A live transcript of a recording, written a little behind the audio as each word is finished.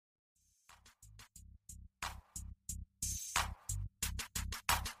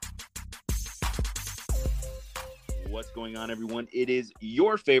What's going on, everyone? It is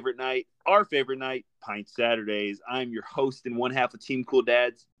your favorite night, our favorite night, Pint Saturdays. I'm your host and one half of Team Cool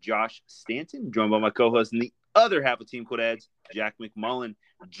Dads, Josh Stanton, joined by my co-host and the other half of Team Cool Dads, Jack McMullen.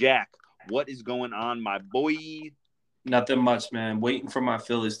 Jack, what is going on, my boy? Nothing much, man. Waiting for my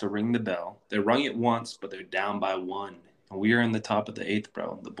Phillies to ring the bell. They rung it once, but they're down by one. And we are in the top of the eighth,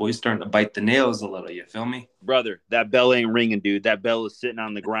 bro. The boys starting to bite the nails a little. You feel me? Brother, that bell ain't ringing, dude. That bell is sitting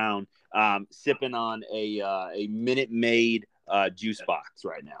on the ground, sipping on a Minute Maid juice box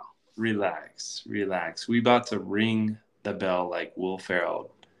right now. Relax. We about to ring the bell like Will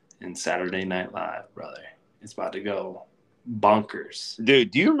Ferrell in Saturday Night Live, brother. It's about to go bonkers.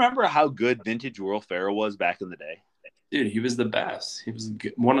 Dude, do you remember how good vintage Will Ferrell was back in the day? Dude, he was the best. He was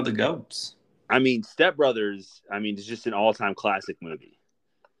one of the GOATs. I mean, Step Brothers, it's just an all-time classic movie.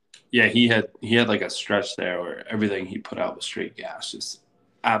 Yeah, he had like a stretch there where everything he put out was straight gas, just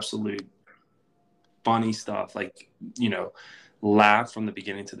absolute funny stuff. Like, laugh from the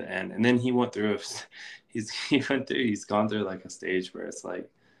beginning to the end. And then he went through he's gone through like a stage where it's like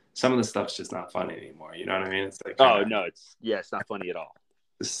some of the stuff's just not funny anymore. You know what I mean? It's like no, it's not funny at all.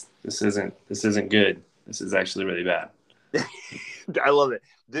 This isn't good. This is actually really bad. I love it.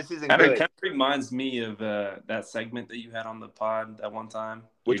 This isn't good. It kind of reminds me of that segment that you had on the pod that one time.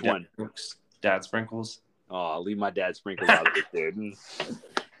 Which one? Dad Sprinkles. Oh, leave my dad sprinkles out there, dude.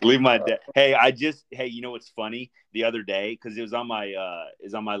 Leave my dad. Hey, you know what's funny? The other day, because it was on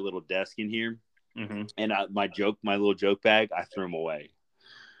my little desk in here, and my little joke bag, I threw them away.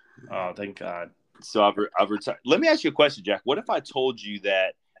 Oh, thank God. So I've retired. Let me ask you a question, Jack. What if I told you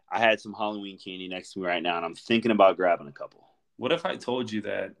that I had some Halloween candy next to me right now, and I'm thinking about grabbing a couple? What if I told you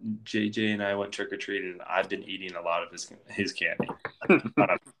that JJ and I went trick-or-treating and I've been eating a lot of his candy?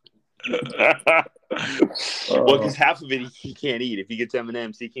 Well, because half of it he can't eat. If he gets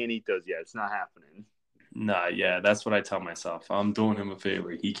M&Ms, he can't eat those yet. It's not happening. Nah, yeah, that's what I tell myself. I'm doing him a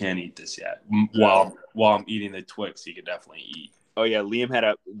favor. He can't eat this yet. While I'm eating the Twix, he could definitely eat. Oh, yeah, Liam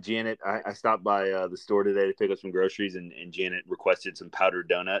had Janet. I stopped by the store today to pick up some groceries, and Janet requested some powdered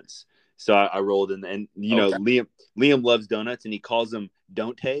donuts. So I rolled in, and Liam loves donuts, and he calls them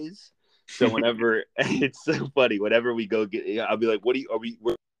don't-tays. So whenever it's so funny, whenever we go get, I'll be like, he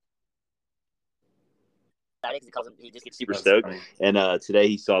just gets super stoked. Funny. And today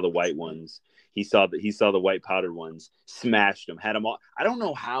he saw the white ones. He saw the white powdered ones. Smashed them. Had them all. I don't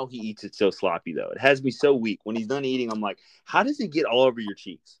know how he eats it so sloppy though. It has me so weak. When he's done eating, I'm like, how does it get all over your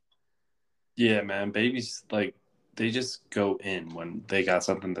cheeks? Yeah, man. Babies, like, they just go in when they got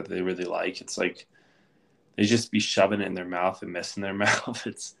something that they really like. It's like they just be shoving it in their mouth and messing their mouth.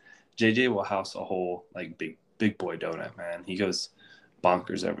 It's JJ will house a whole like big boy donut, man. He goes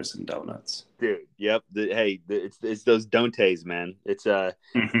bonkers over some donuts, dude. Yep. It's those don't-tays, man. It's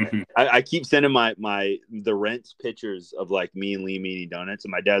I keep sending the Rents pictures of like me and Liam eating donuts,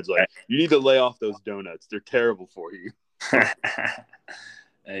 and my dad's like, you need to lay off those donuts. They're terrible for you.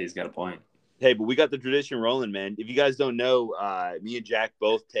 Hey, he's got a point. Hey, but we got the tradition rolling, man. If you guys don't know, me and Jack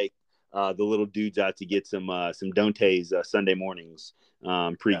both take the little dudes out to get some don't-tays Sunday mornings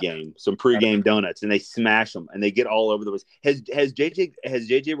pregame, some pregame donuts, and they smash them and they get all over the place. Has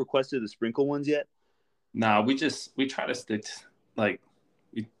JJ requested the sprinkle ones yet? Nah, we try to stick to, like,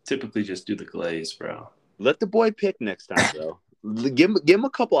 we typically just do the glaze, bro. Let the boy pick next time, bro. Give him a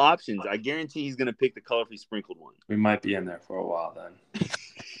couple options. I guarantee he's gonna pick the colorfully sprinkled one. We might be in there for a while then.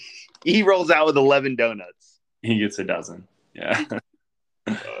 He rolls out with 11 donuts. He gets a dozen. Yeah.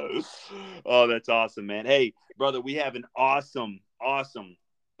 Oh, that's awesome, man. Hey, brother, we have an awesome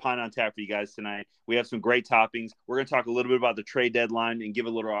pint on tap for you guys tonight. We have some great toppings. We're going to talk a little bit about the trade deadline and give a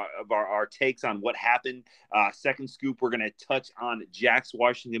little of our takes on what happened. Second scoop, we're going to touch on Jack's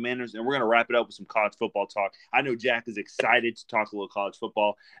Washington Commanders, and we're going to wrap it up with some college football talk. I know Jack is excited to talk a little college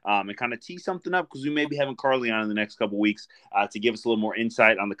football and kind of tee something up because we may be having Carly on in the next couple weeks to give us a little more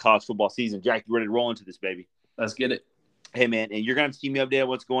insight on the college football season. Jack, you ready to roll into this, baby? Let's get it. Hey, man, and you're going to have to keep me updated on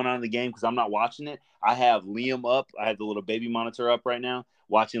what's going on in the game because I'm not watching it. I have Liam up. I have the little baby monitor up right now,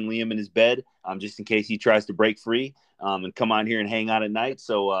 watching Liam in his bed just in case he tries to break free and come on here and hang out at night.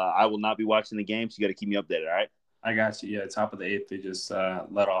 So I will not be watching the game, so you got to keep me updated, all right? I got you. Yeah, top of the eighth, they just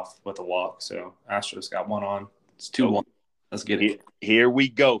let off with a walk. So Astros got one on. It's 2-1. Let's get it. Here we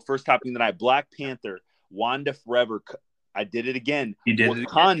go. First topic of the night, Black Panther, Wakanda Forever. I did it again. You did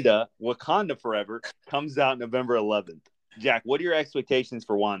Wakanda Forever comes out November 11th. Jack, what are your expectations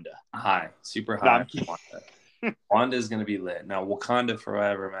for Wanda? High, super high. Wanda is going to be lit. Now, Wakanda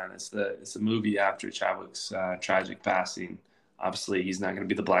Forever, man, it's the movie after Chadwick's tragic passing. Obviously, he's not going to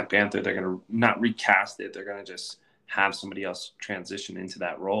be the Black Panther. They're going to not recast it. They're going to just have somebody else transition into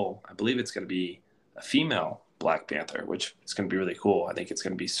that role. I believe it's going to be a female Black Panther, which is going to be really cool. I think it's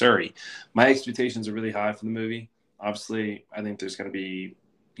going to be Surrey. My expectations are really high for the movie. Obviously, I think there's going to be,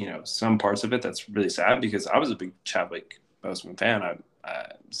 some parts of it that's really sad because I was a big Chadwick Boseman fan.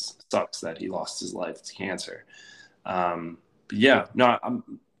 Sucks that he lost his life to cancer. But yeah, no,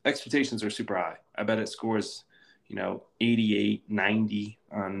 expectations are super high. I bet it scores, 88, 90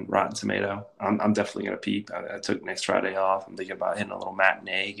 on Rotten Tomato. I'm definitely going to peep. I took next Friday off. I'm thinking about hitting a little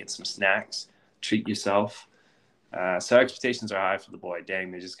matinee, get some snacks, treat yourself. So expectations are high for the boy.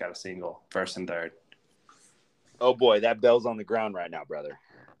 Dang, they just got a single, first and third. Oh boy, that bell's on the ground right now, brother.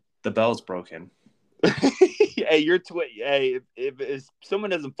 The bell's broken. Hey, Hey, if someone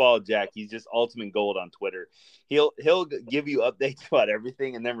doesn't follow Jack, he's just ultimate gold on Twitter. He'll give you updates about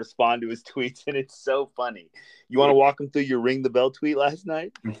everything and then respond to his tweets, and it's so funny. You want to walk him through your ring the bell tweet last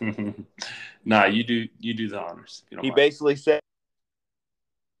night? Nah, you do the honors. He basically said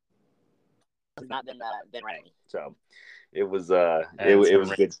it's not been raining. So it was it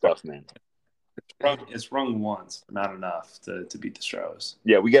was good stuff, man. It's rung once, but not enough to beat the Stros.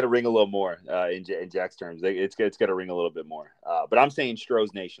 Yeah, we got to ring a little more in Jack's terms. It's got to ring a little bit more. But I'm saying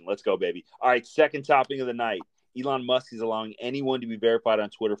Stros Nation. Let's go, baby. All right, second topping of the night. Elon Musk is allowing anyone to be verified on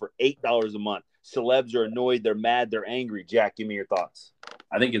Twitter for $8 a month. Celebs are annoyed. They're mad. They're angry. Jack, give me your thoughts.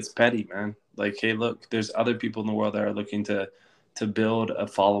 I think it's petty, man. Like, hey, look, there's other people in the world that are looking to build a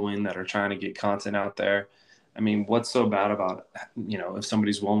following, that are trying to get content out there. I mean, what's so bad about, if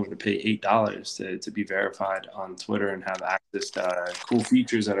somebody's willing to pay $8 to be verified on Twitter and have access to cool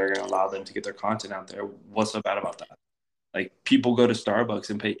features that are going to allow them to get their content out there? What's so bad about that? Like, people go to Starbucks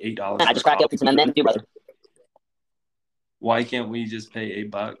and pay $8. I just cracked up some M&M's too, brother. Why can't we just pay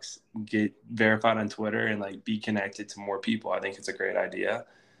 $8, get verified on Twitter, and like be connected to more people? I think it's a great idea.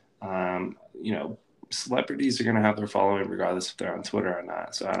 Celebrities are going to have their following regardless if they're on Twitter or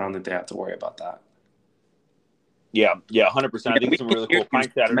not. So I don't think they have to worry about that. Yeah, 100%. I think some really cool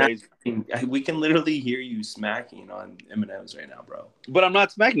Pint Saturdays. We can literally hear you smacking on M&M's right now, bro. But I'm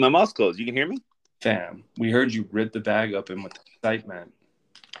not smacking. My mouth's closed. You can hear me? Fam, we heard you rip the bag open with excitement.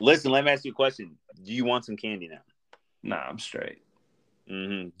 Listen, let me ask you a question. Do you want some candy now? Nah, I'm straight.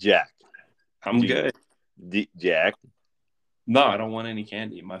 Jack. I'm good. Jack? No, I don't want any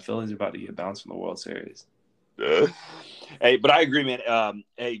candy. My Phillies are about to get bounced from the World Series. Hey, but I agree, man.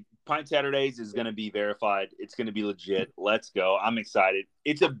 Hey, Pint Saturdays is going to be verified. It's going to be legit. Let's go. I'm excited.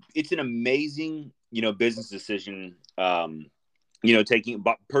 It's an amazing, business decision. Purchasing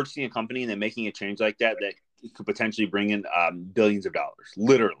a company and then making a change like that could potentially bring in billions of dollars,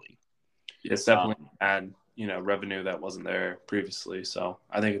 literally. It's definitely add, revenue that wasn't there previously. So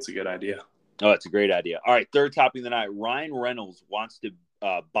I think it's a good idea. Oh, it's a great idea. All right, third topic of the night. Ryan Reynolds wants to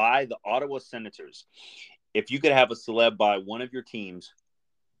buy the Ottawa Senators. If you could have a celeb buy one of your teams,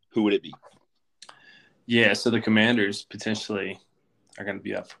 who would it be? Yeah, so the Commanders potentially are going to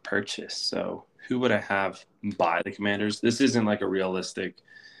be up for purchase. So who would I have buy the Commanders? This isn't like a realistic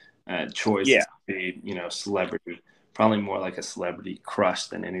choice. Yeah. To be, celebrity. Probably more like a celebrity crush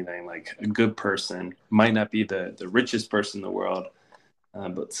than anything. Like a good person. Might not be the richest person in the world,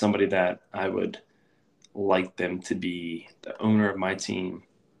 but somebody that I would like them to be the owner of my team.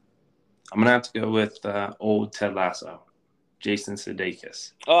 I'm going to have to go with old Ted Lasso. Jason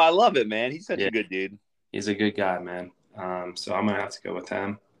Sudeikis. Oh, I love it, man. He's such a good dude. He's a good guy, man. So I'm going to have to go with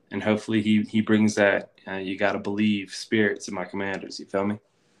him. And hopefully he brings that you got to believe spirit to my Commanders. You feel me?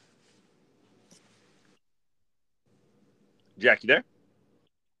 Jack, you there?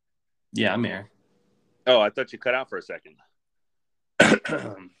 Yeah, I'm here. Oh, I thought you cut out for a second.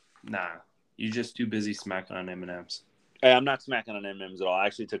 Nah, you're just too busy smacking on M&Ms. Hey, I'm not smacking on M&Ms at all. I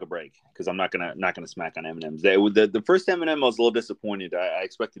actually took a break because I'm not gonna smack on M&Ms. The first M&M I was a little disappointed. I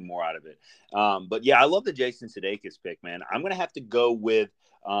expected more out of it. But yeah, I love the Jason Sudeikis pick, man. I'm gonna have to go with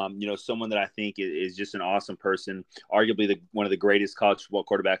someone that I think is just an awesome person, arguably one of the greatest college football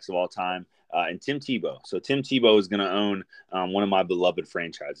quarterbacks of all time, and Tim Tebow. So Tim Tebow is gonna own one of my beloved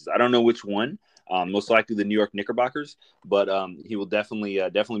franchises. I don't know which one. Most likely the New York Knickerbockers, but he will definitely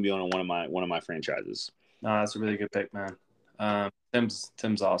be on one of my franchises. No, that's a really good pick, man.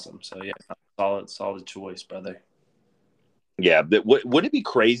 Tim's awesome. So yeah, solid choice, brother. Yeah, but would it be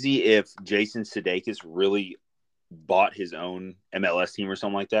crazy if Jason Sudeikis really bought his own MLS team or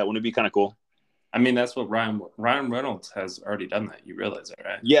something like that? Wouldn't it be kind of cool? I mean, that's what Ryan Reynolds has already done that. You realize that,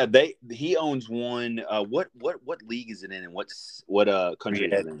 right? Yeah, he owns one. What league is it in, and what country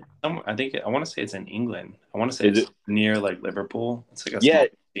is it in? I want to say it's in England. I want to say it's near like Liverpool. It's like a small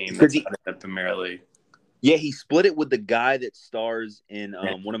team that's in the Premier League. Yeah, he split it with the guy that stars in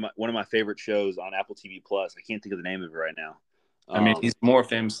one of my favorite shows on Apple TV Plus. I can't think of the name of it right now. I mean, he's more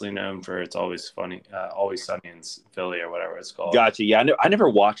famously known for It's Always Funny, Always Sunny in Philly or whatever it's called. Gotcha. Yeah, I never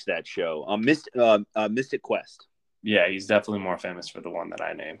watched that show. Mystic Quest. Yeah, he's definitely more famous for the one that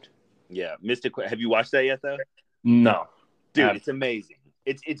I named. Yeah, Mystic Quest. Have you watched that yet, though? No, dude, it's amazing.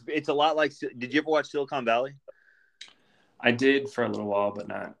 It's a lot like. Did you ever watch Silicon Valley? I did for a little while,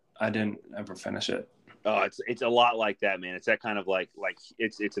 but I didn't ever finish it. Oh, it's a lot like that, man. It's that kind of like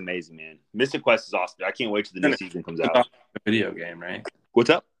it's amazing, man. Mystic Quest is awesome. I can't wait till the new season comes out. About a video game, right?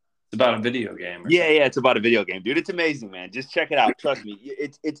 What's up? It's about a video game. Yeah, it's about a video game, dude. It's amazing, man. Just check it out. Trust me.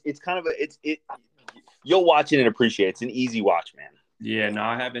 It's kind of you'll watch it and appreciate it. It's an easy watch, man. Yeah, no,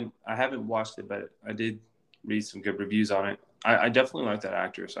 I haven't watched it, but I did read some good reviews on it. I definitely like that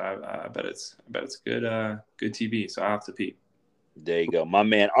actor, so I bet it's good TV. So I'll have to peep. There you go, my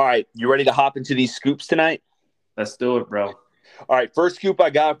man. All right, you ready to hop into these scoops tonight? Let's do it, bro. All right, first scoop I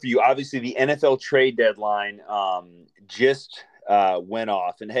got for you. Obviously, the NFL trade deadline just went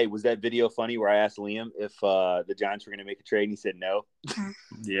off. And hey, was that video funny where I asked Liam if the Giants were going to make a trade, and he said no?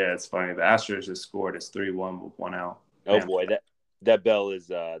 Yeah, it's funny. The Astros just scored. It's 3-1 with 1 out. Oh boy, that bell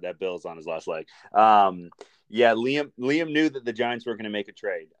is on his last leg. Yeah, Liam knew that the Giants were going to make a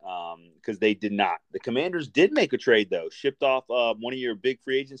trade because they did not. The Commanders did make a trade, though. Shipped off one of your big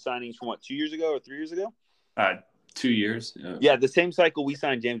free agent signings from, 2 years ago or 3 years ago? 2 years. Yeah, the same cycle we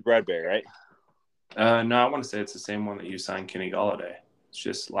signed James Bradbury, right? No, I want to say it's the same one that you signed Kenny Golladay. It's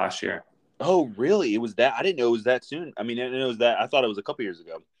just last year. Oh, really? It was that? I didn't know it was that soon. I mean, I didn't know it was that. I thought it was a couple years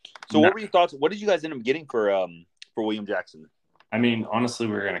ago. So What were your thoughts? What did you guys end up getting for William Jackson? I mean, honestly,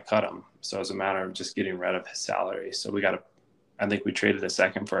 we were going to cut him. So it's a matter of just getting rid of his salary. So I think we traded a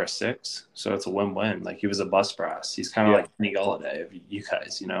second for a 6. So it's a win-win. Like, he was a bust for us. He's kind of like Kenny Golladay of you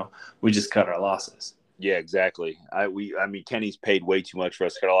guys, we just cut our losses. Yeah, exactly. I mean, Kenny's paid way too much for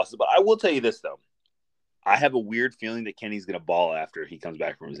us to cut our losses. But I will tell you this, though. I have a weird feeling that Kenny's going to ball after he comes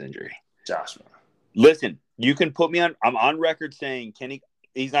back from his injury. Joshua. Listen, you can put me on – I'm on record saying Kenny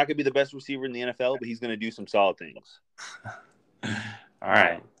 – he's not going to be the best receiver in the NFL, but he's going to do some solid things. All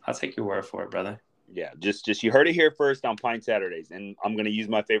right. I'll take your word for it, brother. Yeah, just you heard it here first on Pine Saturdays, and I'm going to use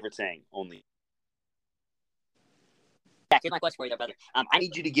my favorite saying, only. Here's my question for you, brother. I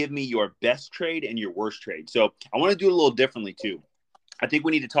need you to give me your best trade and your worst trade. So I want to do it a little differently, too. I think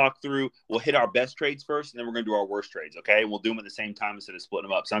we need to talk through – we'll hit our best trades first, and then we're going to do our worst trades, okay? And we'll do them at the same time instead of splitting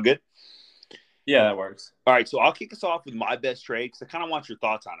them up. Sound good? Yeah, that works. All right, so I'll kick us off with my best trade because I kind of want your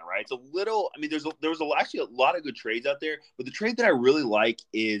thoughts on it, right? It's a little – I mean, there was actually a lot of good trades out there, but the trade that I really like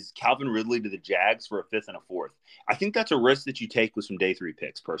is Calvin Ridley to the Jags for a 5th and a 4th. I think that's a risk that you take with some day 3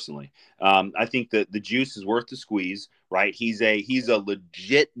 picks, personally. I think that the juice is worth the squeeze, right? He's a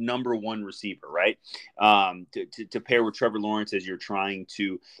legit number 1 receiver, right? To pair with Trevor Lawrence as you're trying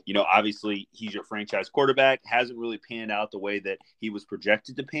to, obviously he's your franchise quarterback, hasn't really panned out the way that he was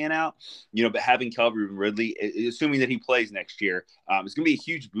projected to pan out, but having Calvin Ridley, assuming that he plays next year, it's going to be a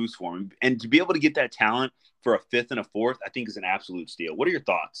huge boost for him. And to be able to get that talent for a 5th and a 4th, I think is an absolute steal. What are your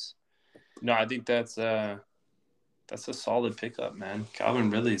thoughts? No, I think that's a solid pickup, man. Calvin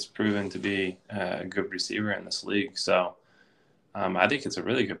Ridley's proven to be a good receiver in this league. So I think it's a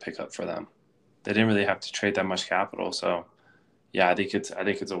really good pickup for them. They didn't really have to trade that much capital. So, yeah, I think it's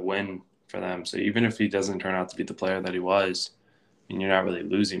a win for them. So even if he doesn't turn out to be the player that he was, I mean, you're not really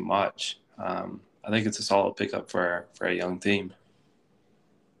losing much. I think it's a solid pickup for a young team.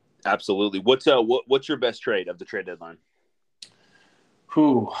 Absolutely. What's your best trade of the trade deadline?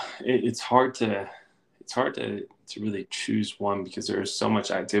 It's hard to really choose one because there is so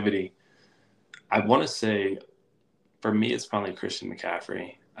much activity. I want to say, for me, it's probably Christian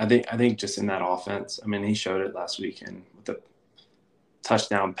McCaffrey. I think just in that offense. I mean, he showed it last weekend with the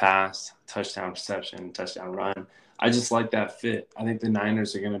touchdown pass, touchdown reception, touchdown run. I just like that fit. I think the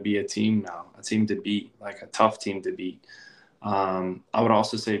Niners are going to be a team now, a team to beat, like a tough team to beat. I would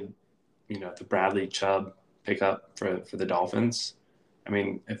also say, the Bradley Chubb pickup for the Dolphins. I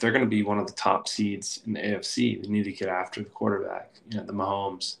mean, if they're going to be one of the top seeds in the AFC, they need to get after the quarterback, the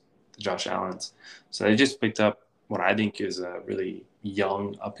Mahomes, the Josh Allens. So they just picked up what I think is a really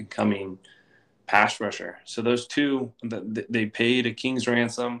young, up-and-coming pass rusher. So those two, they paid a king's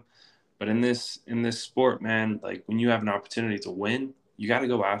ransom. But in this sport, man, like when you have an opportunity to win, you got to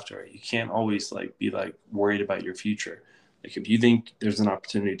go after it. You can't always be worried about your future. Like if you think there's an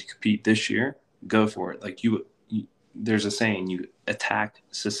opportunity to compete this year, go for it. Like there's a saying, you attack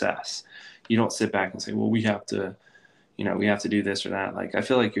success. You don't sit back and say, well, we have to do this or that. Like, I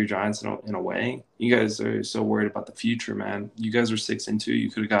feel like your Giants, in a way, you guys are so worried about the future, man. You guys are 6-2. You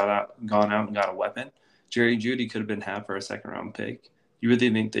could have gone out and got a weapon. Jerry Jeudy could have been half for a 2nd-round pick. You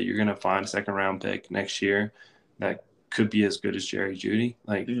really think that you're going to find a 2nd-round pick next year that could be as good as Jerry Jeudy?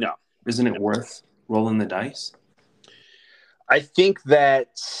 Like, No. isn't it worth rolling the dice? I think that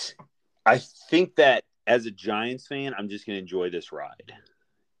as a Giants fan, I'm just going to enjoy this ride.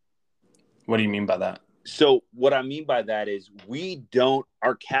 What do you mean by that? So what I mean by that is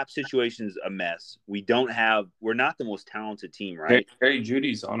our cap situation is a mess. We're not the most talented team, right? Jerry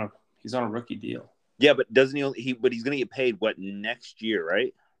Judy's on a rookie deal. Yeah, but doesn't but he's going to get paid next year,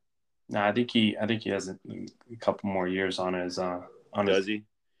 right? No, I think he has a couple more years on his Does he?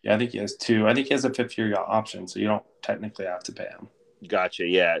 Yeah, I think he has 2. I think he has a 5th-year option, so you don't technically have to pay him. Gotcha.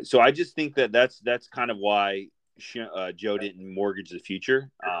 Yeah. So I just think that's kind of why Joe didn't mortgage the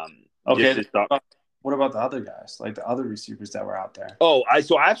future. Okay. What about the other guys, like the other receivers that were out there? Oh, I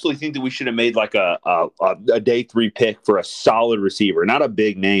absolutely think that we should have made like a day 3 pick for a solid receiver, not a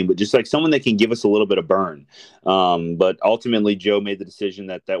big name, but just like someone that can give us a little bit of burn. But ultimately, Joe made the decision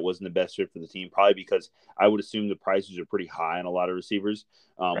that wasn't the best fit for the team, probably because I would assume the prices are pretty high on a lot of receivers,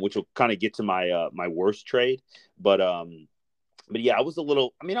 which will kind of get to my my worst trade. But yeah, I was a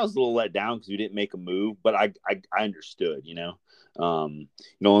little let down because we didn't make a move, but I understood,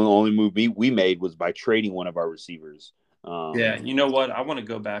 the only move we made was by trading one of our receivers. Yeah, you know what? I want to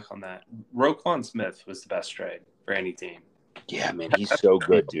go back on that. Roquan Smith was the best trade for any team. Yeah, man, he's so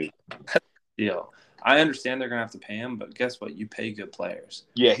good, dude. Deal. I understand they're gonna have to pay him, but guess what? You pay good players.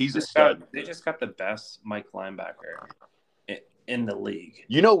 Yeah, he's a stud. They just got the best Mike linebacker in the league.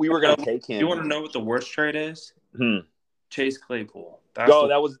 We were gonna take him. You want to know what the worst trade is? Chase Claypool. That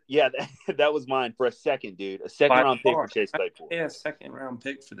was mine for a second, dude. A second-round pick for Chase Claypool. Yeah, a second-round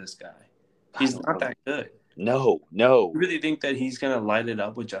pick for this guy. He's not that good. No. You really think that he's gonna light it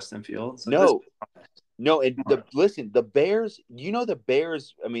up with Justin Fields? No. And the Bears. The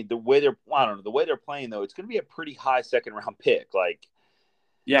Bears. I mean, the way they're playing though, it's gonna be a pretty high second-round pick. Like,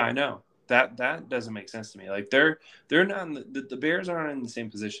 yeah, I know that doesn't make sense to me. Like they're not the Bears aren't in the same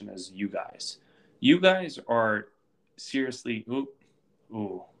position as you guys. You guys are seriously.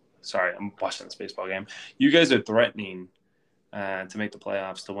 Ooh, sorry, I'm watching this baseball game. You guys are threatening to make the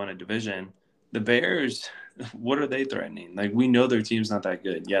playoffs to win a division. The Bears, what are they threatening? Like, we know their team's not that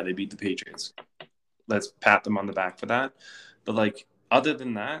good. Yeah, they beat the Patriots. Let's pat them on the back for that. But, like, other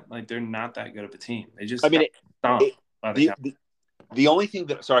than that, like, they're not that good of a team. They just the only thing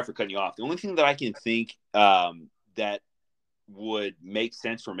that – sorry for cutting you off. The only thing that I can think that would make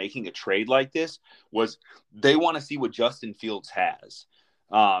sense for making a trade like this was they want to see what Justin Fields has.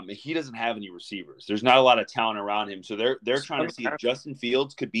 He doesn't have any receivers. There's not a lot of talent around him. So they're trying to see if Justin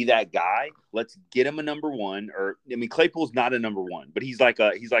Fields could be that guy. Let's get him a number 1. Claypool's not a number 1, but he's like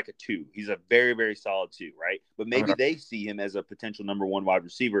a 2. He's a very, very solid 2, right? But maybe they see him as a potential number 1 wide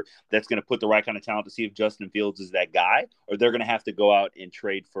receiver that's going to put the right kind of talent to see if Justin Fields is that guy, or they're going to have to go out and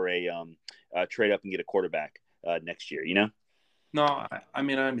trade for trade up and get a quarterback next year, No, I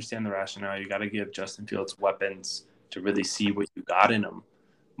understand the rationale. You got to give Justin Fields weapons to really see what you got in him.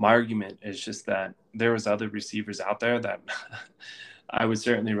 My argument is just that there was other receivers out there that I would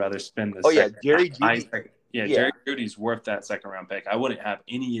certainly rather spend this. Oh yeah, Jerry Jeudy. Jerry Jeudy's worth that second-round pick. I wouldn't have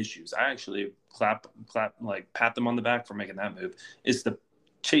any issues. I actually clap, like pat them on the back for making that move. It's the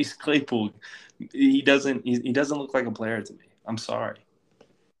Chase Claypool. He doesn't look like a player to me. I'm sorry.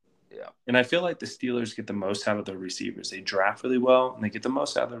 Yeah, and I feel like the Steelers get the most out of their receivers. They draft really well, and they get the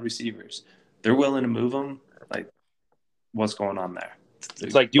most out of their receivers. They're willing to move them. Like, what's going on there?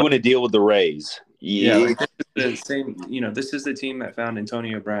 It's like doing a deal with the Rays. Yeah, like this is the same. This is the team that found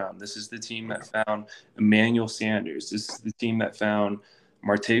Antonio Brown. This is the team that found Emmanuel Sanders. This is the team that found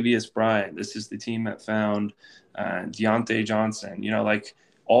Martavius Bryant. This is the team that found Deontay Johnson. Like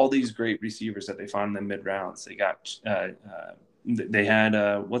all these great receivers that they found in the mid rounds. They got. They had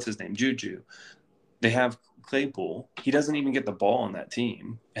what's his name, Juju. They have Claypool. He doesn't even get the ball on that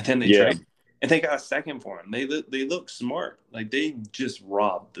team, and then they trade. And they got a second for him. They look smart. Like, they just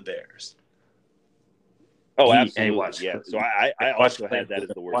robbed the Bears. Oh, absolutely. Yeah. So I also had that as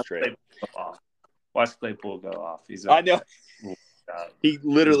the worst trade. Watch Claypool go off. I know. He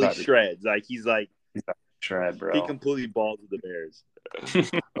literally shreds. He's like shred, bro. He completely balls with the Bears.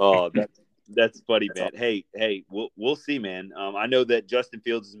 Oh, that's funny, man. Hey, we'll see, man. I know that Justin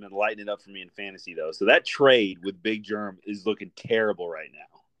Fields has been lighting it up for me in fantasy, though. So that trade with Big Germ is looking terrible right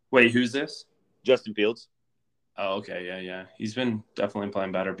now. Wait, who's this? Justin Fields. Oh, okay. Yeah. He's been definitely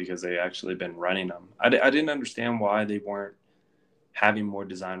playing better because they actually been running him. I didn't understand why they weren't having more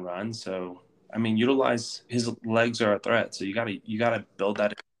design runs. So, utilize his legs are a threat. So you gotta build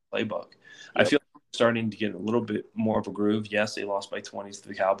that in the playbook. Yep. I feel like we're starting to get a little bit more of a groove. Yes, they lost by 20s to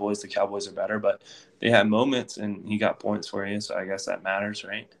the Cowboys. The Cowboys are better, but they had moments and he got points for you. So I guess that matters,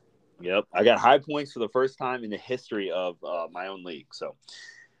 right? Yep, I got high points for the first time in the history of my own league. So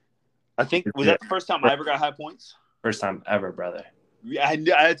I think was that the first time I ever got high points? First time ever, brother. Yeah,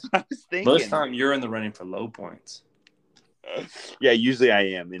 that's what I was thinking. Most time you're in the running for low points. Yeah, usually I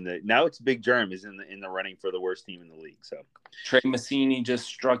am now. It's Big Germ is in the running for the worst team in the league. So Trey Mancini just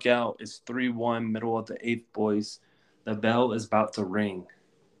struck out. It's 3-1, middle of the eighth, boys. The bell is about to ring.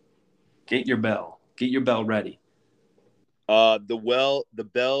 Get your bell. Get your bell ready. The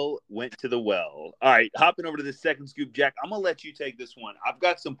bell went to the well. All right, hopping over to the second scoop, Jack. I'm gonna let you take this one. I've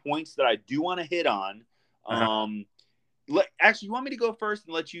got some points that I do want to hit on. Actually, you want me to go first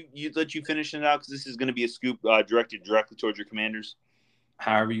and let you finish it out because this is going to be a scoop directed directly towards your Commanders.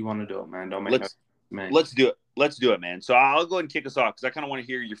 However you want to do it, man. Don't make Let's do it. Let's do it, man. So I'll go ahead and kick us off because I kind of want to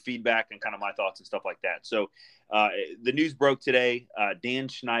hear your feedback and kind of my thoughts and stuff like that. So the news broke today. Dan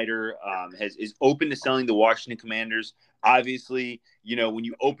Snyder is open to selling the Washington Commanders. Obviously, when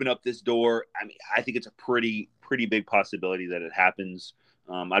you open up this door, I think it's a pretty big possibility that it happens.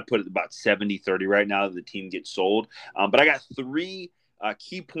 I'd put it about 70-30 right now that the team gets sold. But I got three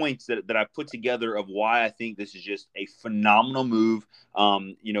key points that I put together of why I think this is just a phenomenal move,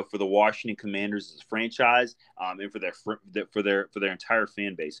 for the Washington Commanders as a franchise, and for their entire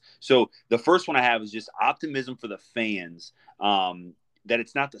fan base. So the first one I have is just optimism for the fans, that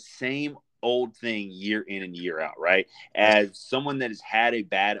it's not the same old thing year in and year out, right? As someone that has had a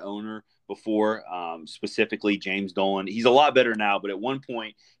bad owner before, specifically James Dolan. He's a lot better now, but at one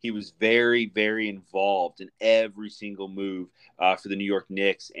point he was very, very involved in every single move for the New York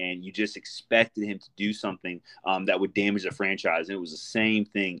Knicks, and you just expected him to do something that would damage the franchise. And it was the same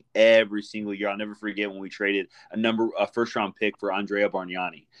thing every single year. I'll never forget when we traded a first-round pick for Andrea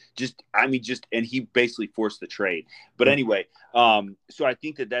Bargnani. And he basically forced the trade. But anyway, so I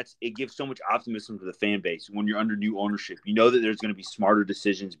think it gives so much optimism to the fan base when you're under new ownership. You know that there's going to be smarter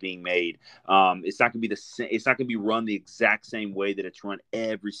decisions being made. It's not going to be it's not going to be run the exact same way that it's run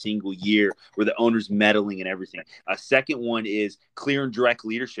every single year, where the owner's meddling and everything. A second one is clear and direct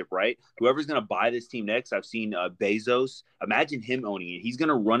leadership, right? Whoever's going to buy this team next, I've seen Bezos. Imagine him owning it. He's going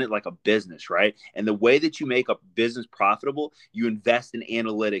to run it like a business, right? And the way that you make a business profitable, you invest in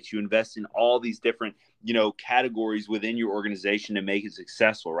analytics, you invest in all these different categories within your organization to make it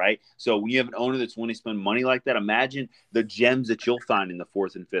successful, right? So when you have an owner that's willing to spend money like that, imagine the gems that you'll find in the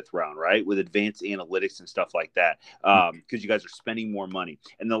fourth and fifth round, right? With advanced analytics and stuff like that, because you guys are spending more money.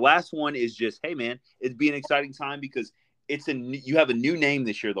 And the last one is just, hey man, it'd be an exciting time because you have a new name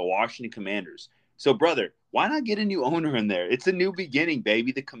this year, the Washington Commanders. So brother, why not get a new owner in there? It's a new beginning,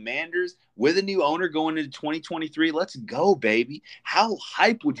 baby. The Commanders with a new owner going into 2023. Let's go, baby. How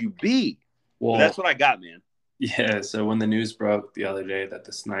hype would you be? Well, that's what I got, man. Yeah, so when the news broke the other day that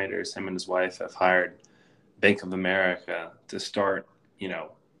the Snyders, him and his wife, have hired Bank of America to start,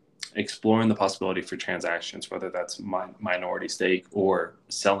 exploring the possibility for transactions, whether that's minority stake or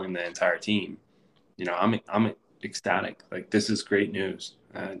selling the entire team, I'm ecstatic. Like, this is great news.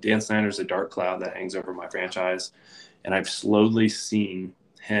 Dan Snyder's a dark cloud that hangs over my franchise, and I've slowly seen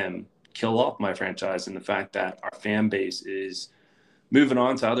him kill off my franchise, and the fact that our fan base is moving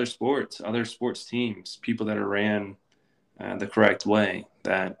on to other sports teams, people that are ran the correct way,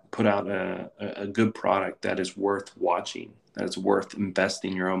 that put out a good product that is worth watching, that is worth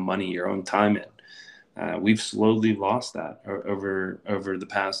investing your own money, your own time in. We've slowly lost that over the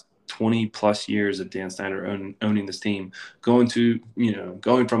past 20 plus years of Dan Snyder owning this team, going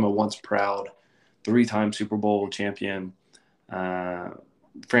from a once proud 3-time Super Bowl champion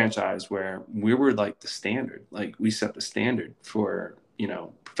franchise where we were like the standard, like we set the standard for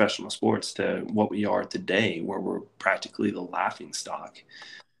professional sports, to what we are today, where we're practically the laughing stock.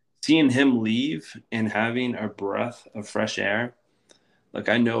 Seeing him leave and having a breath of fresh air, like,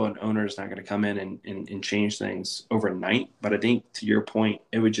 I know an owner is not going to come in and change things overnight, but I think, to your point,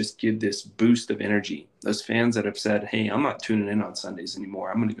 it would just give this boost of energy. Those fans that have said, hey, I'm not tuning in on Sundays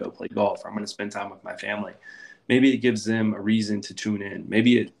anymore, I'm going to go play golf, or I'm going to spend time with my family. Maybe it gives them a reason to tune in.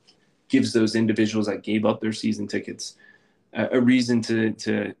 Maybe it gives those individuals that gave up their season tickets a reason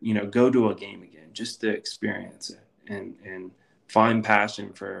to go to a game again, just to experience it and find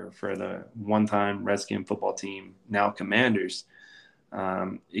passion for the one-time Redskin football team, now Commanders.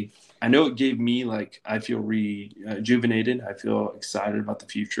 I know it gave me, I feel rejuvenated. I feel excited about the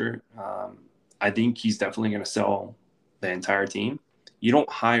future. I think he's definitely going to sell the entire team. You don't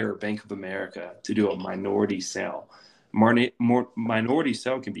hire Bank of America to do a minority sale. Minority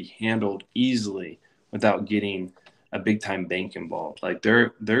sale can be handled easily without getting a big time bank involved. Like,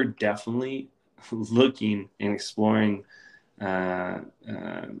 they're definitely looking and exploring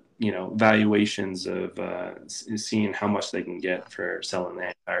valuations of seeing how much they can get for selling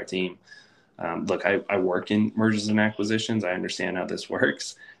the entire team. Look, I work in mergers and acquisitions. I understand how this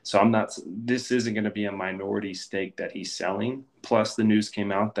works. So this isn't going to be a minority stake that he's selling. Plus the news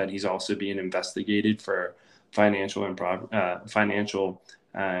came out that he's also being investigated for financial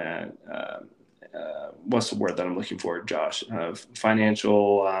what's the word that I'm looking for, Josh?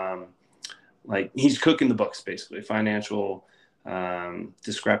 Financial, like he's cooking the books, basically financial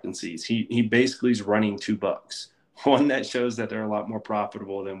discrepancies. He basically is running two books. One that shows that they're a lot more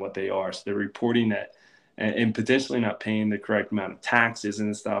profitable than what they are. So they're reporting that and potentially not paying the correct amount of taxes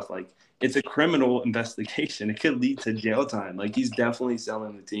and stuff. Like it's a criminal investigation. It could lead to jail time. Like he's definitely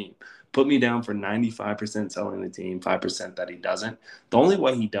selling the team. Put me down for 95% selling the team, 5% that he doesn't. The only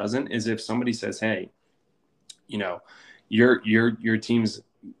way he doesn't is if somebody says, hey, your team's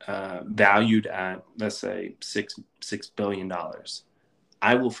valued at, let's say, $6 billion.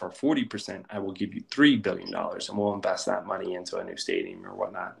 I will, for 40%, I will give you $3 billion and we'll invest that money into a new stadium or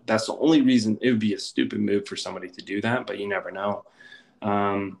whatnot. That's the only reason. It would be a stupid move for somebody to do that, but you never know.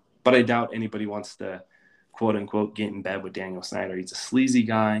 But I doubt anybody wants to, quote unquote, get in bed with Daniel Snyder. He's a sleazy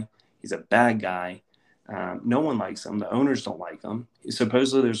guy. He's a bad guy. No one likes him. The owners don't like him.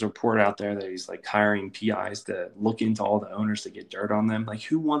 Supposedly there's a report out there that he's like hiring PIs to look into all the owners to get dirt on them. Like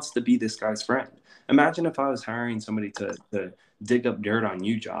who wants to be this guy's friend? Imagine if I was hiring somebody to dig up dirt on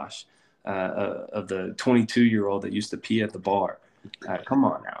you, Josh, of the 22-year-old that used to pee at the bar. Come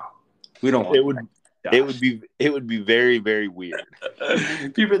on now. We don't want it would be very, very weird.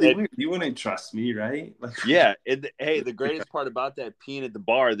 Be really weird. You wouldn't trust me, right? Like, yeah. Hey, the greatest part about that peeing at the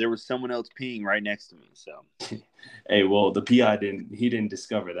bar, there was someone else peeing right next to me. So, hey, well, the PI didn't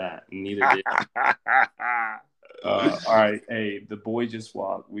discover that, and neither did. All right, hey, the boy just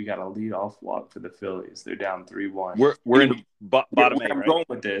walked. We got a lead-off walk for the Phillies. They're down 3-1. We're in the bottom eight. I'm going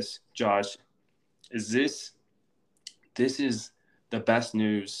with this, Josh. Is this is the best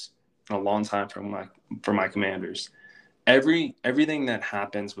news in a long time for my Commanders. Everything that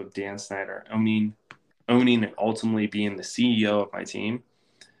happens with Dan Snyder, owning and ultimately being the CEO of my team,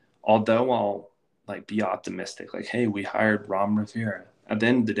 although I'll like be optimistic, like, hey, we hired Ron Rivera. At the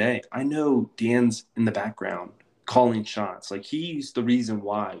end of the day, I know Dan's in the background calling shots. Like he's the reason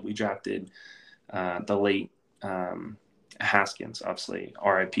why we drafted the late Haskins, obviously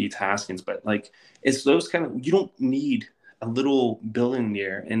RIP to Haskins. But like it's those kind of, you don't need a little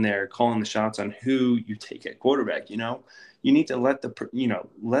billionaire in there calling the shots on who you take at quarterback. You need to let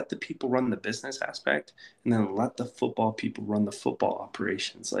the people run the business aspect, and then let the football people run the football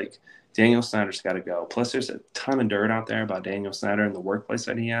operations. Like Daniel Snyder's got to go. Plus, there's a ton of dirt out there about Daniel Snyder and the workplace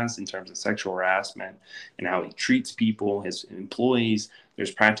that he has in terms of sexual harassment and how he treats people, his employees.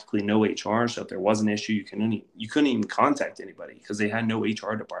 There's practically no HR, so if there was an issue, you couldn't even contact anybody because they had no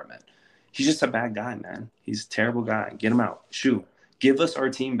HR department. He's just a bad guy, man. He's a terrible guy. Get him out. Shoo. Give us our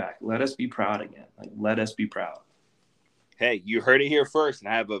team back. Let us be proud again. Like, let us be proud. Hey, you heard it here first, and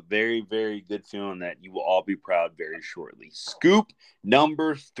I have a very, very good feeling that you will all be proud very shortly. Scoop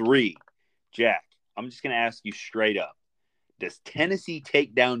number 3. Jack, I'm just going to ask you straight up. Does Tennessee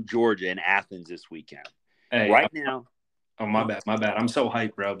take down Georgia in Athens this weekend? Hey, right now. Oh, my bad. I'm so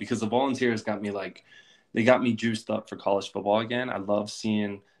hyped, bro, because the Volunteers got me juiced up for college football again. I love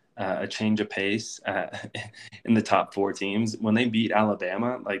seeing a change of pace in the top 4 teams. When they beat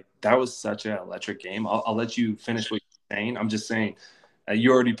Alabama, like that was such an electric game. I'll let you finish what you're saying. I'm just saying,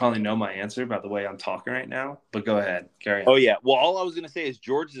 you already probably know my answer by the way I'm talking right now, but go ahead. Carry on. Oh, yeah. Well, all I was going to say is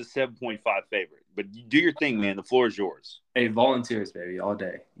Georgia's a 7.5 favorite, but you do your thing, man. The floor is yours. Hey, Volunteers, baby, all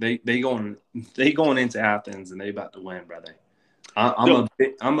day. They going into Athens and they about to win, brother.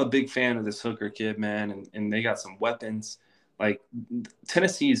 I'm a big fan of this Hooker kid, man, and they got some weapons. Like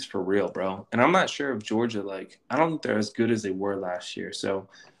Tennessee is for real, bro. And I'm not sure if Georgia, like, I don't think they're as good as they were last year. So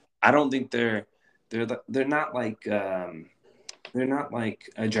I don't think they're not like a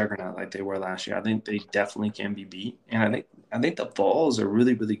juggernaut like they were last year. I think they definitely can be beat. And I think the Vols are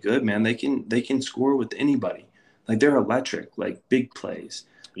really, really good, man. They can score with anybody. Like they're electric, like big plays.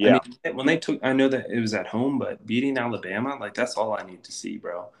 Yeah. I mean, I know that it was at home, but beating Alabama, like that's all I need to see,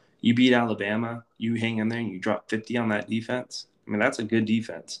 bro. You beat Alabama, you hang in there and you drop 50 on that defense. I mean, that's a good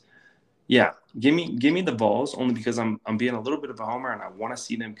defense. Yeah, give me the Vols only because I'm being a little bit of a homer and I want to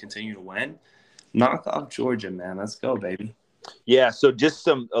see them continue to win. Knock off Georgia, man. Let's go, baby. Yeah, so just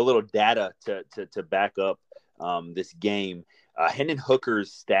a little data to back up this game. Hendon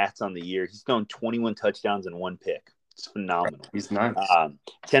Hooker's stats on the year, he's thrown 21 touchdowns and 1 pick. It's phenomenal. He's nice.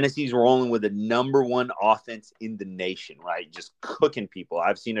 Tennessee's rolling with the number one offense in the nation, right? Just cooking people.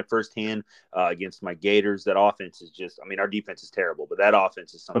 I've seen it firsthand against my Gators. That offense is just, I mean, our defense is terrible, but that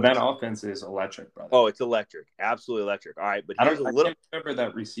offense is something. But that offense is electric, brother. Oh, it's electric. Absolutely electric. All right, but I can't remember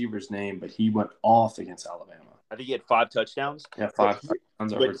that receiver's name, but he went off against Alabama. I think he had 5 touchdowns. Yeah, 5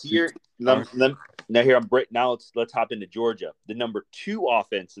 touchdowns. But here, now let's hop into Georgia, the number 2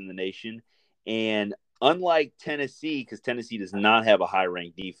 offense in the nation, and unlike Tennessee, because Tennessee does not have a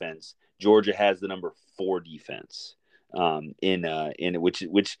high-ranked defense, Georgia has the number 4 defense. In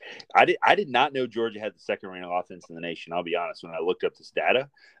which I did not know Georgia had the second-ranked offense in the nation. I'll be honest. When I looked up this data,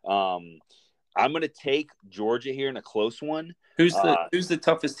 I'm going to take Georgia here in a close one. Who's the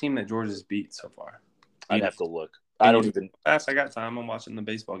toughest team that Georgia's beat so far? I'd have to look. I don't even. Fast. I got time. I'm watching the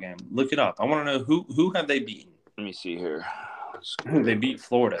baseball game. Look it up. I want to know who have they beaten. Let me see here. They beat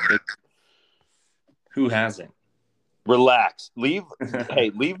Florida. Who hasn't? Relax. Leave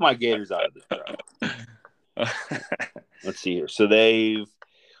my Gators out of this, bro. Let's see here. So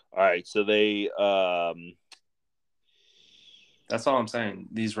that's all I'm saying.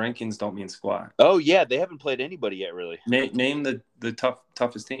 These rankings don't mean squat. Oh yeah, they haven't played anybody yet, really. Name the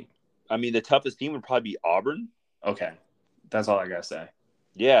toughest team. I mean, the toughest team would probably be Auburn. Okay, that's all I gotta say.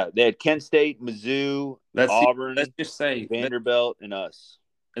 Yeah, they had Kent State, Mizzou, Auburn. Let's just say Vanderbilt and us.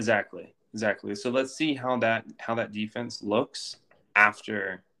 Exactly. So let's see how that defense looks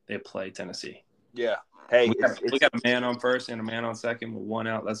after they play Tennessee. Yeah. Hey, we got a man on first and a man on second with 1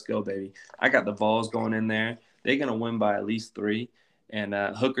 out. Let's go, baby. I got the Vols going in there. They're gonna win by at least 3. And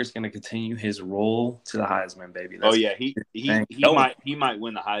Hooker's going to continue his roll to the Heisman, baby. He might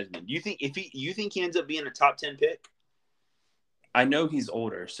win the Heisman. Do you think he ends up being a top 10 pick? I know he's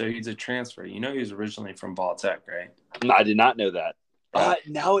older, so he's a transfer. You know he was originally from Ball Tech, right? No, I did not know that.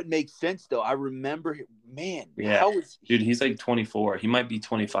 Now it makes sense, though. I remember, man. Yeah. How is he? Dude, he's like 24. He might be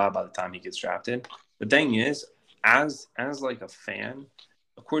 25 by the time he gets drafted. The thing is, as like a fan,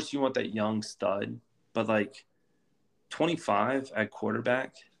 of course you want that young stud, but like 25 at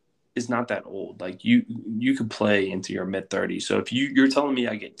quarterback is not that old. Like you could play into your mid-30s. So if you're telling me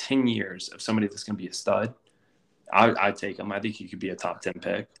I get 10 years of somebody that's going to be a stud, I take him. I think he could be a top 10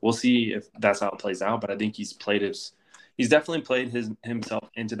 pick. We'll see if that's how it plays out, but I think he's definitely played himself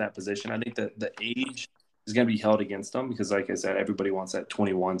into that position. I think that the age is going to be held against him because, like I said, everybody wants that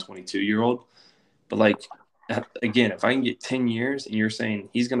 21, 22-year-old. But, like, again, if I can get 10 years and you're saying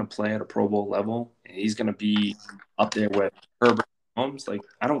he's going to play at a Pro Bowl level and he's going to be up there with Herbert Holmes, like,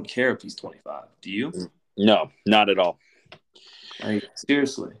 I don't care if he's 25. Do you? No, not at all. Like,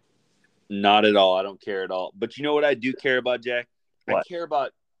 seriously. Not at all. I don't care at all. But you know what I do care about, Jack? What? I care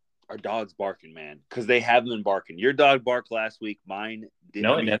about our dogs barking, man, because they have been barking. Your dog barked last week. Mine didn't.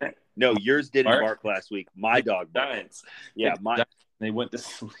 No, it didn't. No, yours didn't bark last week. My dog barked. Giants. Yeah, they went to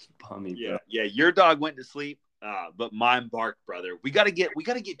sleep on me. Yeah, yeah. Your dog went to sleep, but mine barked, brother. We gotta get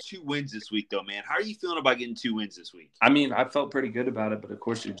 2 wins this week, though, man. How are you feeling about getting 2 wins this week? I mean, I felt pretty good about it, but of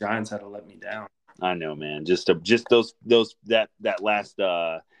course, your Giants had to let me down. I know, man. That last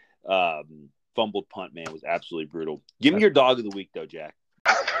fumbled punt, man, was absolutely brutal. Give me your dog of the week, though, Jack.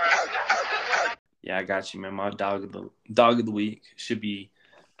 Yeah, I got you, man. My dog of the week should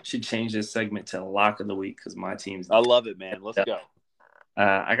change this segment to lock of the week because my team's. I love it, man. Let's go.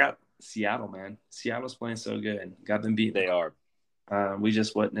 I got Seattle, man. Seattle's playing so good. Got them beat. They are. We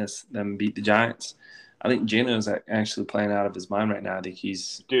just witnessed them beat the Giants. I think Geno's actually playing out of his mind right now. I think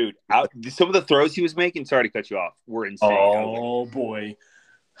he's some of the throws he was making. Sorry to cut you off. Were insane. Oh boy,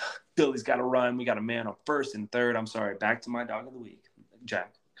 Billy's got to run. We got a man on first and third. I'm sorry. Back to my dog of the week.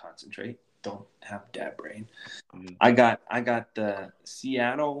 Jack, concentrate. Don't have dad brain. I got the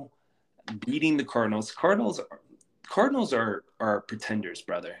Seattle beating the Cardinals. Cardinals are pretenders,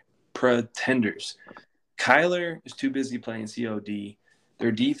 brother. Pretenders. Kyler is too busy playing COD.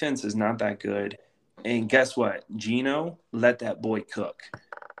 Their defense is not that good. And guess what? Geno let that boy cook.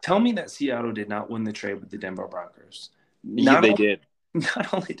 Tell me that Seattle did not win the trade with the Denver Broncos. They did.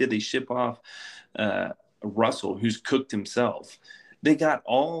 Not only did they ship off Russell, who's cooked himself, they got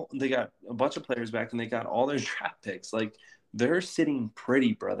a bunch of players back and they got all their draft picks. Like, they're sitting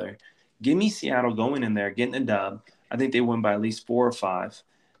pretty, brother. Give me Seattle going in there, getting a dub. I think they win by at least 4 or 5.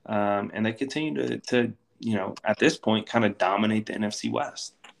 And they continue to at this point, kind of dominate the NFC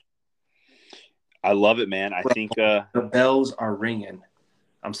West. I love it, man. I think the bells are ringing.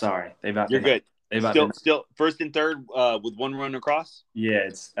 I'm sorry. You're good. Still first and third with 1 run across? Yeah,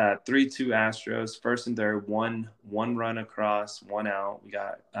 it's 3-2 Astros. First and third, one run across, 1 out. We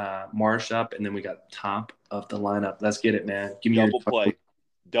got Marsh up, and then we got top of the lineup. Let's get it, man. Give me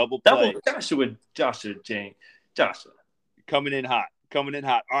double play. Joshua James. Joshua. Coming in hot. Coming in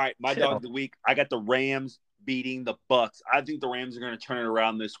hot. All right, my Chill. dog of the week. I got the Rams beating the Bucks. I think the Rams are going to turn it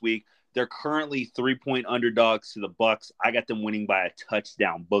around this week. They're currently 3-point underdogs to the Bucks. I got them winning by a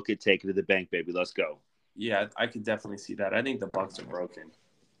touchdown. Book it, take it to the bank, baby. Let's go. Yeah, I could definitely see that. I think the Bucks are broken.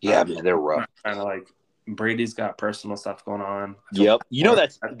 Yeah, man, they're rough. Kind of like Brady's got personal stuff going on. Yep. You know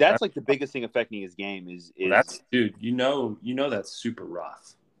that's like the biggest thing affecting his game is that's dude. You know that's super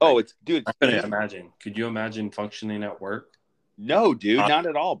rough. Oh, Like, it's dude. I couldn't imagine. Could you imagine functioning at work? No, dude, not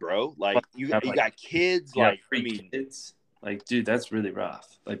at all, bro. Like you got kids. Yeah, Like I mean, kids. Like, dude, that's really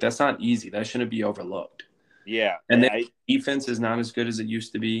rough. Like, that's not easy. That shouldn't be overlooked. Yeah, and the defense is not as good as it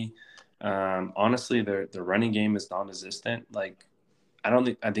used to be. Honestly, the running game is non-existent. Like,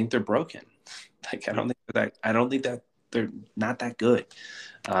 I think they're broken. Like, I don't think that they're not that good.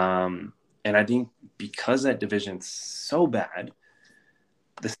 And I think because that division's so bad,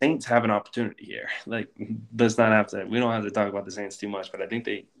 the Saints have an opportunity here. Like, we don't have to talk about the Saints too much, but I think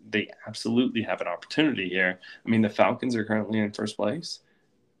they absolutely have an opportunity here. I mean, the Falcons are currently in first place.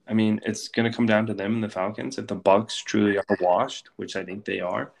 I mean, it's going to come down to them and the Falcons. If the Bucks truly are washed, which I think they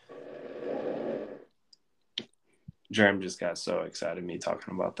are. Jerem just got so excited me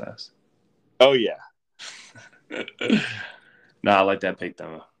talking about this. Oh, yeah. No, I like that pick,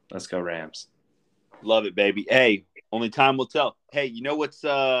 though. Let's go Rams. Love it, baby. Hey, only time will tell. Hey, hey,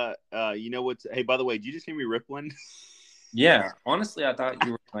 by the way, did you just hear me rip one? Yeah, honestly, I thought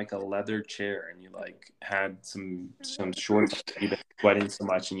you were in like a leather chair and you like had some shorts. You've been sweating so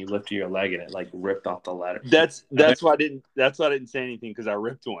much, and you lifted your leg and it like ripped off the leather. That's why I didn't say anything, because I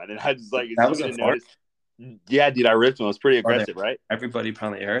ripped one, and I just like that was a fart. Yeah, dude, I ripped one. It was pretty aggressive, right? Everybody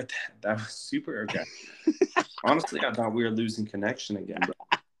probably heard that. That was super aggressive. Honestly, I thought we were losing connection again, bro.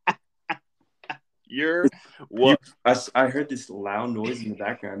 I heard this loud noise in the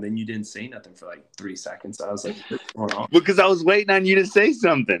background, then you didn't say nothing for like 3 seconds. I was like, what's going on? Because I was waiting on you to say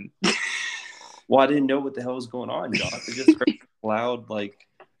something. Well, I didn't know what the hell was going on, Josh. I just heard loud like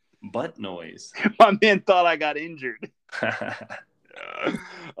butt noise. My man thought I got injured.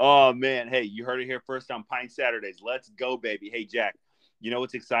 Oh man, hey, you heard it here first on Pint Saturdays. Let's go, baby. Hey, Jack, you know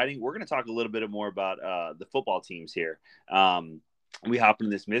what's exciting? We're going to talk a little bit more about the football teams here. We hop into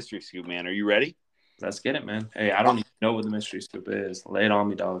this mystery scoop, man. Are you ready? Let's get it, man. Hey, I don't even know what the mystery scoop is. Lay it on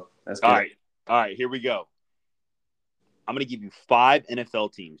me, dog. Let's get it. All right, here we go. I'm going to give you 5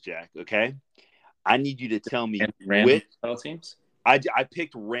 NFL teams, Jack, okay? I need you to tell me which NFL teams. I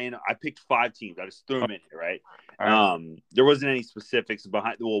picked 5 teams. I just threw them in here, right? There wasn't any specifics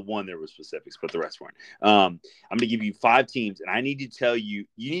behind. Well, one there was specifics, but the rest weren't. I'm gonna give you 5 teams, and I need to tell you.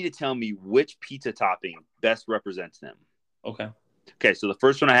 You need to tell me which pizza topping best represents them. Okay. Okay. So the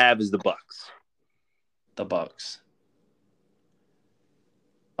first one I have is the Bucks. The Bucks.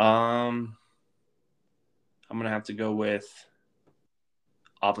 I'm gonna have to go with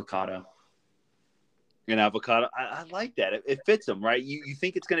avocado. An avocado. I like that. It fits them, right? You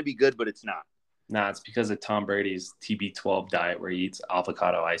think it's gonna be good, but it's not. Nah, it's because of Tom Brady's TB12 diet where he eats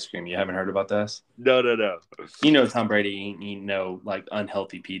avocado ice cream. You haven't heard about this? No. You know Tom Brady ain't eating no like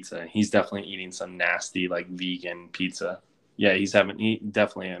unhealthy pizza. He's definitely eating some nasty like vegan pizza. Yeah, he's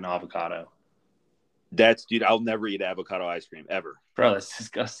definitely an avocado. Dude, I'll never eat avocado ice cream ever. Bro, that's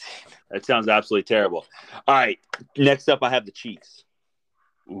disgusting. That sounds absolutely terrible. All right, next up I have the Chiefs.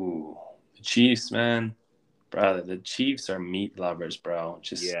 Ooh, the Chiefs, man. Bro, the Chiefs are meat lovers, bro.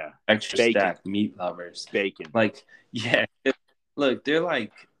 Just extra stacked meat lovers. Bacon. Like, yeah. Look, they're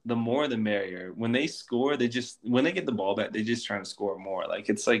like, the more the merrier. When they score, when they get the ball back, they just trying to score more. Like,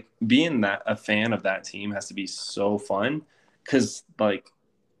 it's like being a fan of that team has to be so fun because, like,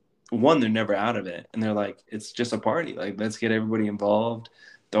 one, they're never out of it. And they're like, it's just a party. Like, let's get everybody involved.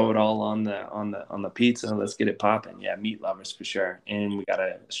 Throw it all on the pizza. Let's get it popping. Yeah, meat lovers for sure. And we got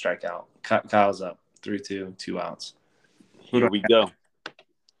to strike out. Kyle's up. 3-2, 2 outs. Here we go.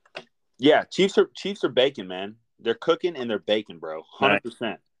 Yeah, Chiefs are baking, man. They're cooking and they're baking, bro.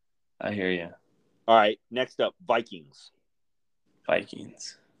 100%. I hear you. All right, next up, Vikings.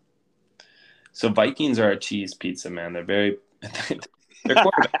 So Vikings are a cheese pizza, man. They're very their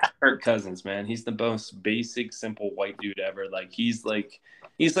quarterback, Kirk Cousins, man. He's the most basic, simple white dude ever. Like he's like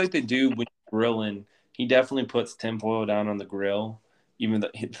the dude when you're grilling. He definitely puts tinfoil down on the grill. Even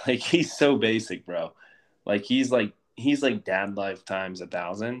though, like, he's so basic, bro. Like he's like dad life times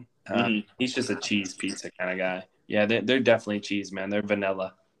 1,000. He's just a cheese pizza kind of guy. Yeah, they're definitely cheese, man. They're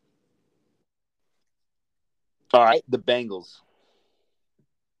vanilla. All right, the Bengals.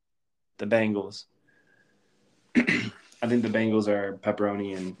 I think the Bengals are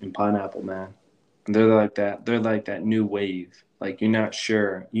pepperoni and pineapple, man. They're like that. They're like that new wave Like, you're not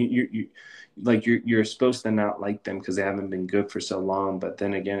sure. You're supposed to not like them because they haven't been good for so long. But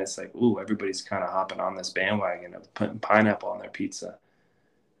then again, it's like, ooh, everybody's kind of hopping on this bandwagon of putting pineapple on their pizza.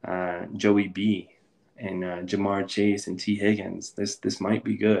 Joey B and Jamar Chase and T. Higgins. This might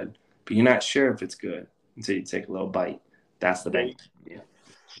be good, but you're not sure if it's good until you take a little bite. That's the bang. Yeah.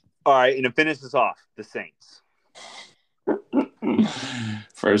 All right, and to finish this off, the Saints.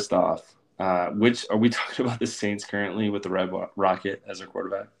 First off, which are we talking about? The Saints currently with the Red Rocket as their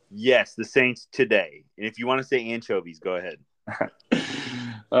quarterback? Yes, the Saints today. And if you want to say anchovies, go ahead.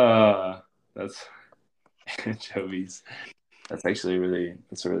 That's anchovies. That's actually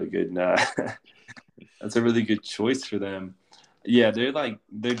that's a really good that's a really good choice for them. Yeah, they're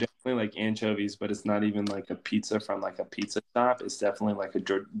definitely like anchovies, but it's not even like a pizza from like a pizza shop. It's definitely like a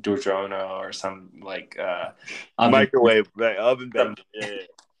Giorgiano or some like microwave oven baked. Yeah.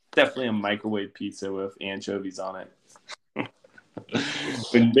 Definitely a microwave pizza with anchovies on it.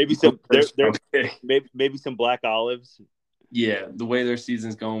 Maybe some maybe some black olives. Yeah, the way their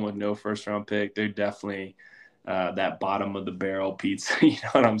season's going with no first round pick, they're definitely that bottom of the barrel pizza. You know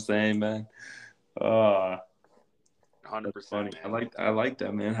what I'm saying, man? 100%. I like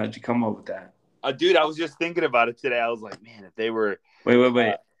that, man. How'd you come up with that? Dude, I was just thinking about it today. I was like, man, if they were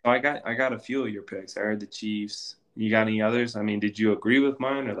Wait. I got a few of your picks. I heard the Chiefs. You got any others? I mean, did you agree with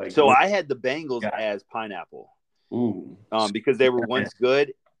mine or like? So I had the Bengals as pineapple. Ooh. Because they were once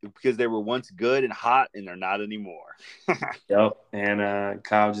good. Because they were once good and hot, and they're not anymore. Yep. And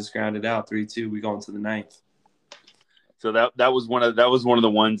Kyle just grounded out 3-2. We going to the ninth. So that was one of the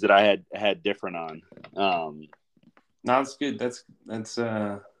ones that I had different on. No, that's good. That's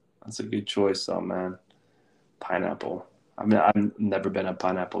a good choice, though, man. Pineapple. I mean, I've never been a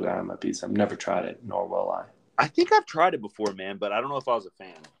pineapple guy on my pizza. I've never tried it, nor will I. I think I've tried it before, man, but I don't know if I was a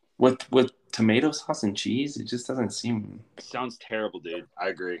fan. With tomato sauce and cheese, it just doesn't seem. It sounds terrible, dude. I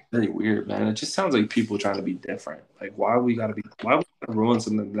agree. Really weird, man. It just sounds like people trying to be different. Like, why we gotta ruin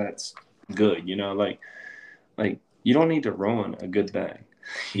something that's good? You know, like you don't need to ruin a good thing.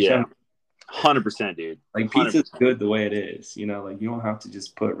 Yeah, 100%, dude. Like, pizza's good the way it is. You know, like, you don't have to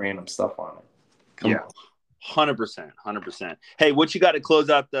just put random stuff on it. Come on. 100%. Hey, what you got to close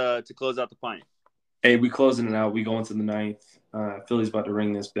out the pint? Hey, we closing it out. We go into the ninth. Philly's about to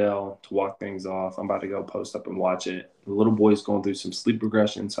ring this bell to walk things off. I'm about to go post up and watch it. The little boy's going through some sleep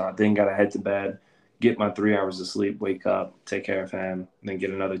regression, so I then got to head to bed, get my 3 hours of sleep, wake up, take care of him, and then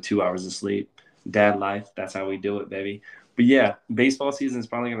get another 2 hours of sleep. Dad life, that's how we do it, baby. But yeah, baseball season is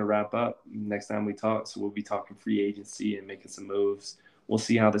probably going to wrap up next time we talk, so we'll be talking free agency and making some moves. We'll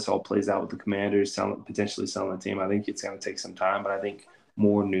see how this all plays out with the Commanders potentially selling the team. I think it's going to take some time, but I think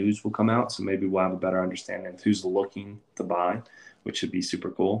more news will come out, so maybe we'll have a better understanding of who's looking to buy, which should be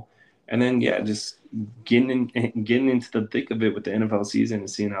super cool. And then, yeah, just getting into the thick of it with the NFL season and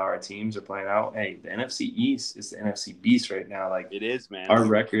seeing how our teams are playing out. Hey, the NFC East is the NFC beast right now. Like, it is, man. Our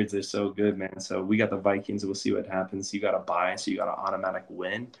records are so good, man. So we got the Vikings. We'll see what happens. You got a bye, so you got an automatic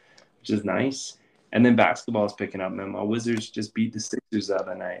win, which is nice. And then basketball is picking up, man. My Wizards just beat the Sixers the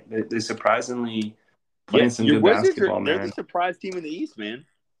other night. They surprisingly playing some good basketball, man. They're the surprise team in the East, man.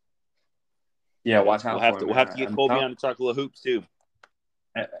 Yeah, watch out. We'll have to get Colby on to talk a little hoops too.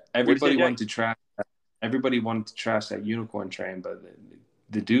 Everybody wanted to trash that unicorn train, but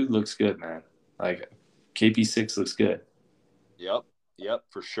the dude looks good, man. Like, KP6 looks good. Yep,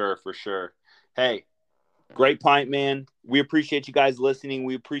 for sure. Hey, great pint, man. We appreciate you guys listening.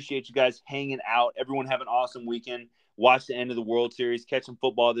 We appreciate you guys hanging out. Everyone have an awesome weekend. Watch the end of the World Series. Catch some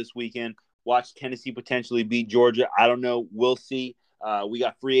football this weekend. Watch Tennessee potentially beat Georgia. I don't know. We'll see. We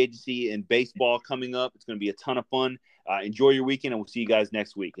got free agency and baseball coming up. It's going to be a ton of fun. Enjoy your weekend, and we'll see you guys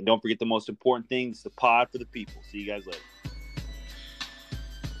next week. And don't forget the most important thing, it's the pod for the people. See you guys later.